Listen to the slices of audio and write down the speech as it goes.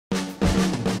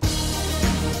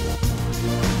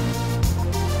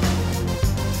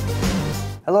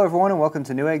Hello everyone and welcome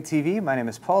to Newegg TV. My name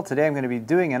is Paul. Today I'm going to be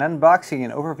doing an unboxing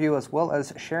and overview as well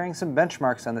as sharing some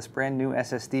benchmarks on this brand new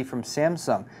SSD from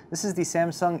Samsung. This is the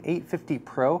Samsung 850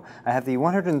 Pro. I have the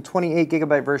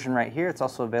 128GB version right here. It's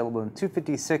also available in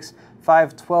 256,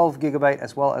 512GB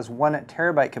as well as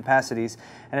 1TB capacities,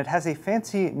 and it has a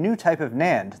fancy new type of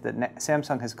NAND that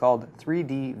Samsung has called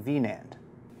 3D VNAND.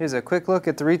 Here's a quick look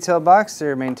at the retail box.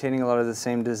 They're maintaining a lot of the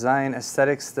same design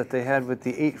aesthetics that they had with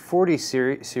the 840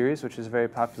 series, which is a very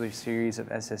popular series of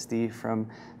SSD from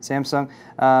Samsung.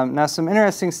 Now some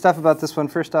interesting stuff about this one.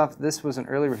 First off, this was an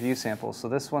early review sample. So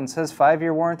this one says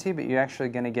 5-year warranty, but you're actually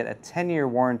going to get a 10-year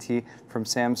warranty from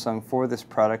Samsung for this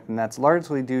product, and that's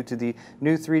largely due to the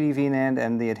new 3D VNAND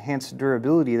and the enhanced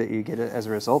durability that you get as a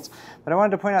result. But I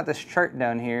wanted to point out this chart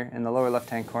down here in the lower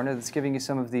left-hand corner that's giving you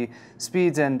some of the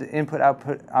speeds and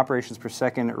input-output operations per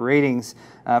second ratings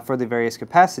for the various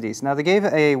capacities. Now they gave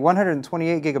a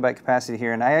 128GB capacity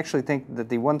here, and I actually think that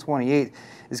the 128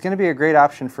 is going to be a great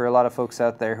option for a lot of folks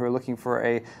out there who are looking for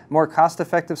a more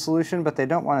cost-effective solution, but they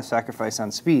don't want to sacrifice on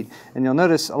speed. And you'll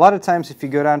notice a lot of times if you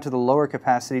go down to the lower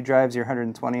capacity drives, your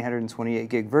 120, 128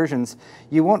 gig versions,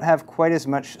 you won't have quite as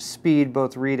much speed,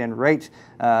 both read and write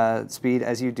speed,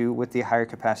 as you do with the higher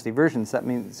capacity versions.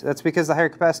 That's because the higher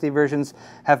capacity versions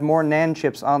have more NAND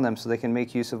chips on them, so they can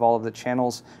make use of all of the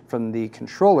channels from the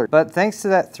controller. But thanks to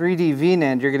that 3D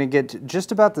VNAND, you're going to get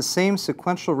just about the same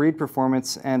sequential read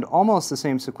performance and almost the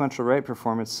same sequential write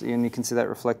performance, and you can see that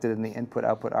reflected in the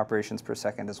input-output operations per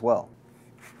second as well.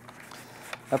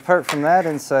 Apart from that,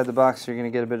 inside the box you're going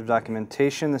to get a bit of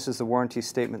documentation. This is the warranty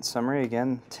statement summary.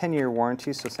 Again, 10-year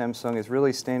warranty, so Samsung is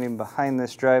really standing behind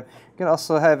this drive. You're going to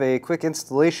also have a quick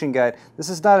installation guide. This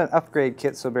is not an upgrade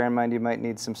kit, so bear in mind you might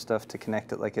need some stuff to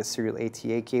connect it, like a serial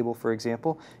ATA cable, for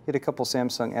example. You get a couple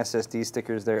Samsung SSD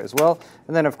stickers there as well.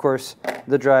 And then, of course,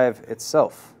 the drive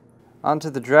itself.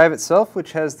 Onto the drive itself,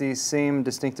 which has the same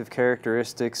distinctive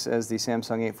characteristics as the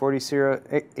Samsung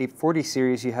 840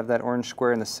 series. You have that orange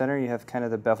square in the center, you have kind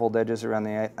of the beveled edges around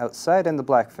the outside, and the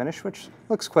black finish, which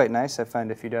looks quite nice. I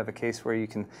find if you do have a case where you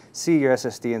can see your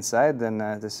SSD inside, then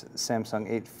this Samsung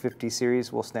 850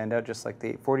 series will stand out just like the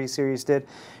 840 series did.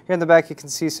 Here in the back you can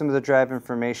see some of the drive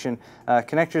information.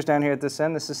 Connectors down here at this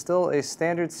end. This is still a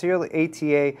standard serial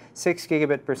ATA 6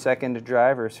 gigabit per second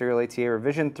drive, or serial ATA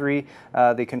revision 3.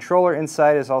 The controller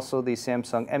inside is also the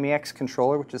Samsung MEX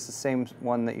controller, which is the same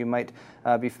one that you might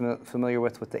be familiar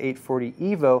with the 840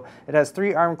 EVO. It has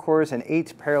 3 ARM cores and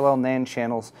 8 parallel NAND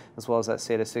channels, as well as that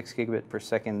SATA 6 gigabit per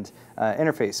second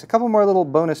interface. A couple more little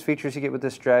bonus features you get with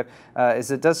this drive is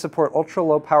it does support ultra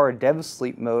low power dev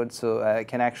sleep mode, so it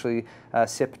can actually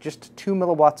sip just 2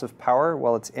 milliwatts of power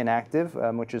while it's inactive,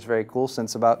 which is very cool,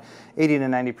 since about 80 to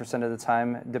 90% of the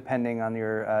time, depending on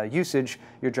your usage,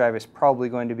 your drive is probably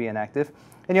going to be inactive.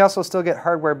 And you also still get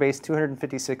hardware-based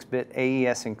 256-bit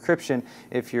AES encryption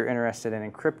if you're interested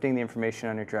in encrypting the information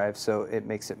on your drive, so it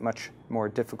makes it much more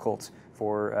difficult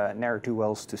for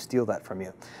ne'er-do-wells to steal that from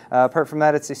you. Apart from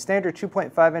that, it's a standard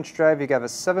 2.5-inch drive. You have a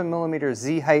 7mm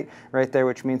Z height right there,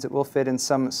 which means it will fit in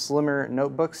some slimmer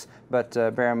notebooks, but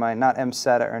bear in mind, not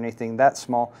MSATA or anything that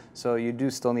small, so you do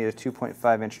still need a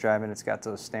 2.5-inch drive, and it's got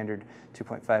those standard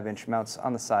 2.5-inch mounts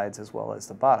on the sides as well as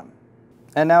the bottom.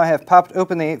 And now I have popped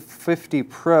open the 850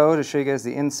 Pro to show you guys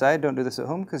the inside. Don't do this at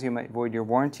home because you might void your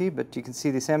warranty, but you can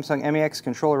see the Samsung MEX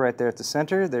controller right there at the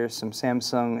center. There's some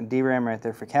Samsung DRAM right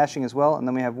there for caching as well. And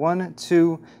then we have 1,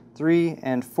 2, 3,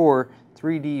 and 4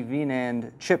 3D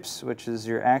VNAND chips, which is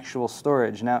your actual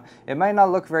storage. Now, it might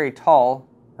not look very tall.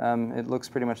 It looks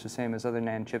pretty much the same as other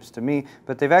NAND chips to me,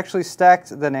 but they've actually stacked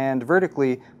the NAND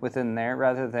vertically within there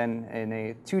rather than in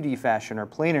a 2D fashion or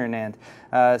planar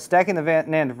NAND. Stacking the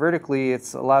NAND vertically,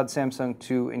 it's allowed Samsung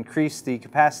to increase the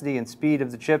capacity and speed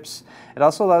of the chips. It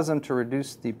also allows them to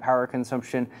reduce the power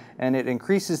consumption, and it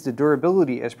increases the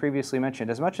durability, as previously mentioned,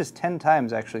 as much as 10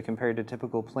 times actually compared to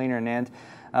typical planar NAND.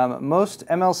 Most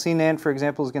MLC NAND, for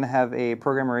example, is going to have a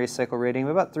program erase cycle rating of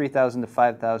about 3,000 to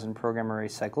 5,000 program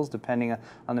erase cycles, depending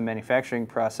on the manufacturing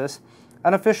process.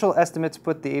 Unofficial estimates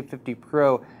put the 850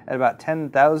 Pro at about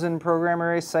 10,000 program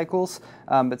erase cycles,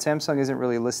 but Samsung isn't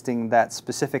really listing that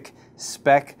specific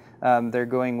spec. They're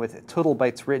going with total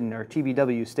bytes written, or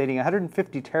TBW, stating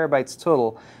 150 terabytes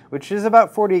total, which is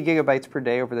about 40 gigabytes per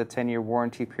day over the 10-year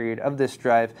warranty period of this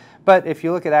drive. But if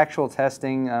you look at actual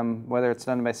testing, whether it's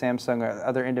done by Samsung or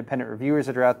other independent reviewers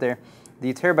that are out there,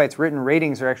 the terabytes written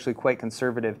ratings are actually quite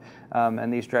conservative,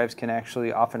 and these drives can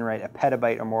actually often write a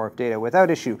petabyte or more of data without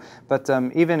issue. But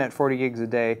even at 40 gigs a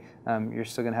day, you're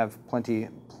still going to have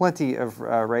plenty of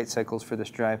write cycles for this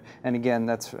drive. And again,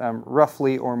 that's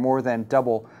roughly or more than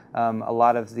double a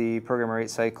lot of the program write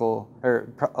cycle, or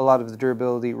a lot of the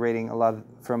durability rating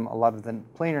from a lot of the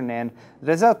planar NAND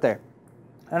that is out there.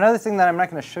 Another thing that I'm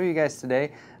not going to show you guys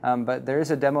today, but there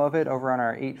is a demo of it over on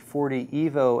our 840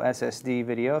 EVO SSD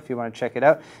video if you want to check it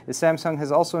out, is Samsung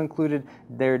has also included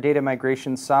their data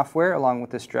migration software along with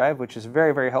this drive, which is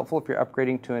very, very helpful if you're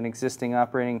upgrading to an existing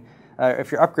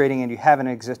if you're upgrading and you have an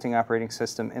existing operating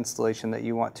system installation that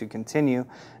you want to continue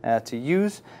to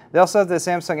use. They also have the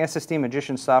Samsung SSD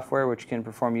Magician software, which can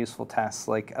perform useful tasks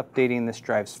like updating this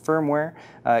drive's firmware.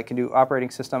 It can do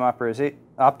operating system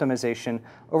optimization,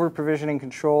 over-provisioning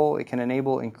control. It can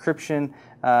enable encryption,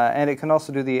 and it can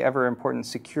also do the ever-important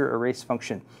secure erase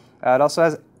function. It also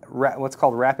has what's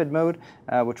called rapid mode,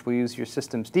 which will use your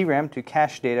system's DRAM to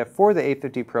cache data for the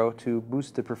 850 Pro to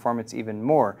boost the performance even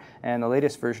more. And the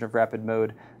latest version of rapid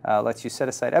mode lets you set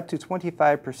aside up to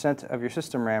 25% of your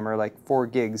system RAM, or like 4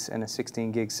 gigs in a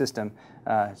 16 gig system,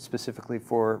 specifically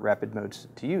for rapid modes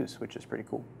to use, which is pretty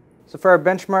cool. So for our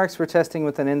benchmarks, we're testing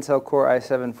with an Intel Core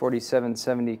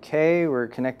i7-4770K. We're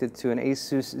connected to an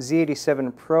Asus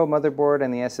Z87 Pro motherboard,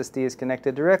 and the SSD is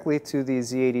connected directly to the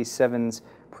Z87's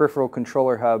Peripheral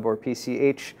Controller Hub, or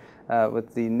PCH,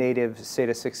 with the native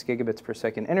SATA 6 gigabits per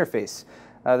second interface.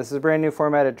 This is a brand new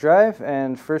formatted drive,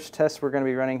 and first test we're going to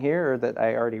be running here, or that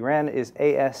I already ran, is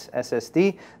AS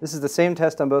SSD. This is the same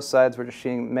test on both sides. We're just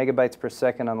seeing megabytes per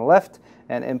second on the left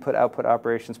and input-output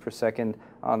operations per second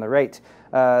on the right.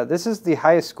 This is the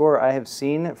highest score I have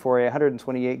seen for a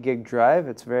 128 gig drive.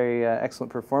 It's very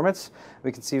excellent performance.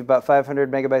 We can see about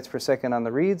 500 megabytes per second on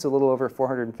the reads, a little over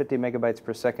 450 megabytes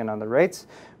per second on the writes.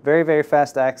 Very, very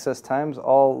fast access times,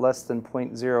 all less than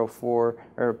 0.04 or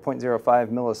 0.05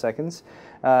 milliseconds.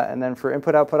 And then for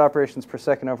input-output operations per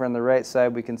second over on the right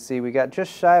side, we can see we got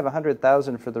just shy of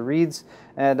 100,000 for the reads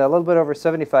and a little bit over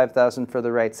 75,000 for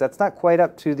the writes. That's not quite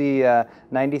up to the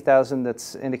 90,000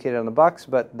 that's indicated on the box,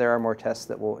 but there are more tests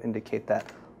that will indicate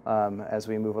that as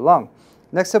we move along.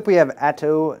 Next up, we have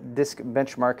Atto Disk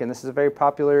Benchmark, and this is a very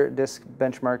popular disk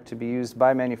benchmark to be used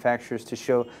by manufacturers to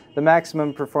show the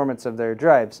maximum performance of their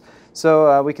drives.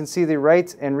 So we can see the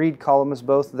write and read columns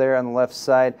both there on the left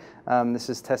side. This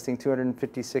is testing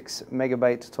 256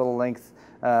 megabyte total length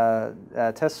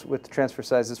tests with transfer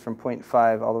sizes from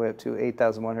 0.5 all the way up to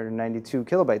 8,192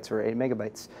 kilobytes, or 8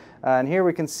 megabytes. And here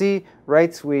we can see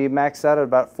writes we maxed out at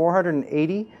about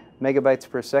 480 megabytes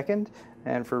per second.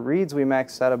 And for reads, we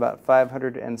maxed out about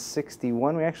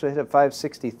 561. We actually hit a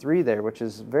 563 there, which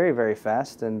is very, very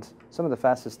fast, and some of the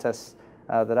fastest tests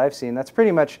that I've seen. That's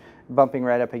pretty much bumping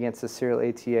right up against the serial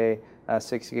ATA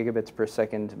 6 gigabits per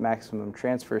second maximum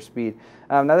transfer speed.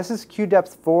 Now this is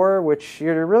QDepth 4, which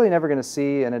you're really never going to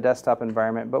see in a desktop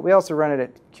environment, but we also run it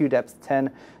at QDepth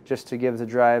 10 just to give the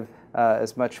drive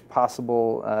as much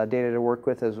possible data to work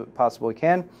with as possibly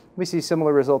can. We see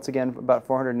similar results again, about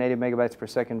 480 megabytes per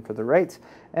second for the writes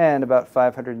and about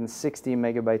 560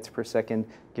 megabytes per second,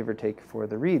 give or take, for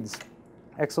the reads.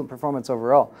 Excellent performance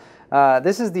overall.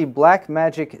 This is the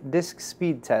Blackmagic disk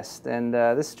speed test, and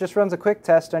this just runs a quick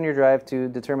test on your drive to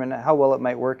determine how well it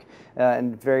might work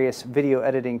in various video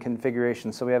editing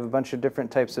configurations. So we have a bunch of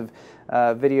different types of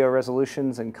video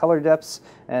resolutions and color depths,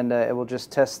 and it will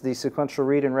just test the sequential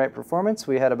read and write performance.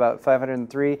 We had about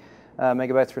 503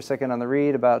 megabytes per second on the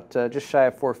read, about just shy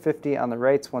of 450 on the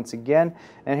writes once again.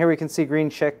 And here we can see green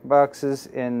check boxes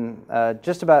in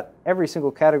just about every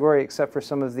single category except for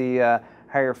some of the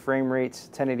higher frame rates,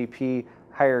 1080p,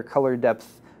 higher color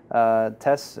depth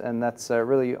tests, and that's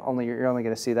really you're only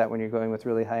going to see that when you're going with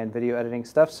really high-end video editing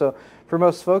stuff. So for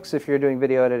most folks, if you're doing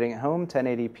video editing at home,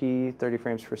 1080p, 30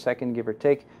 frames per second, give or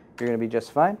take, you're going to be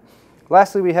just fine.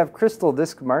 Lastly, we have Crystal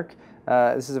Disk Mark.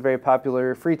 This is a very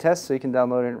popular free test, so you can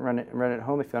download it and run it at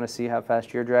home if you want to see how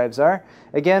fast your drives are.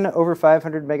 Again, over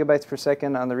 500 megabytes per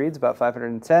second on the reads, about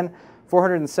 510.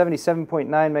 477.9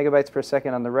 megabytes per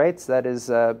second on the writes. That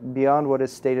is beyond what is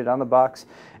stated on the box.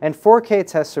 And 4K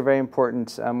tests are very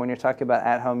important when you're talking about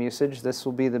at-home usage. This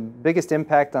will be the biggest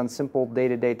impact on simple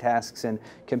day-to-day tasks and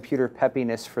computer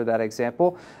peppiness for that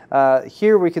example.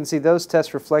 Here we can see those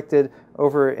tests reflected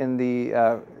over in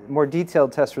the more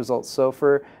detailed test results. So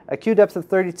for a Q depth of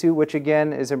 32, which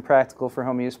again is impractical for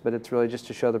home use, but it's really just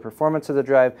to show the performance of the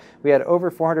drive, we had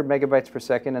over 400 megabytes per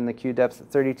second in the Q depth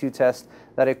 32 test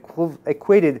that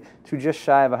equated to just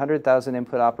shy of 100,000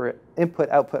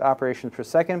 input-output operations per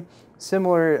second.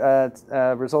 Similar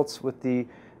results with the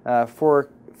 4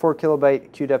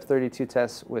 kilobyte Q depth 32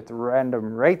 tests with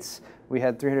random writes. We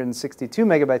had 362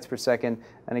 megabytes per second,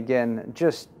 and again,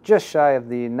 just shy of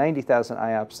the 90,000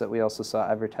 IOPS that we also saw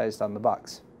advertised on the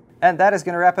box. And that is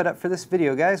going to wrap it up for this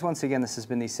video, guys. Once again, this has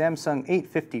been the Samsung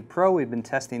 850 Pro. We've been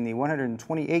testing the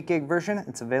 128 gig version.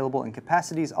 It's available in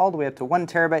capacities all the way up to 1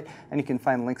 terabyte, and you can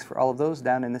find links for all of those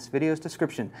down in this video's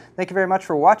description. Thank you very much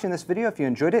for watching this video. If you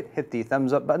enjoyed it, hit the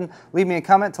thumbs up button. Leave me a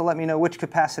comment to let me know which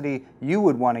capacity you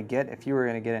would want to get if you were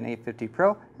going to get an 850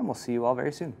 Pro, and we'll see you all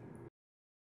very soon.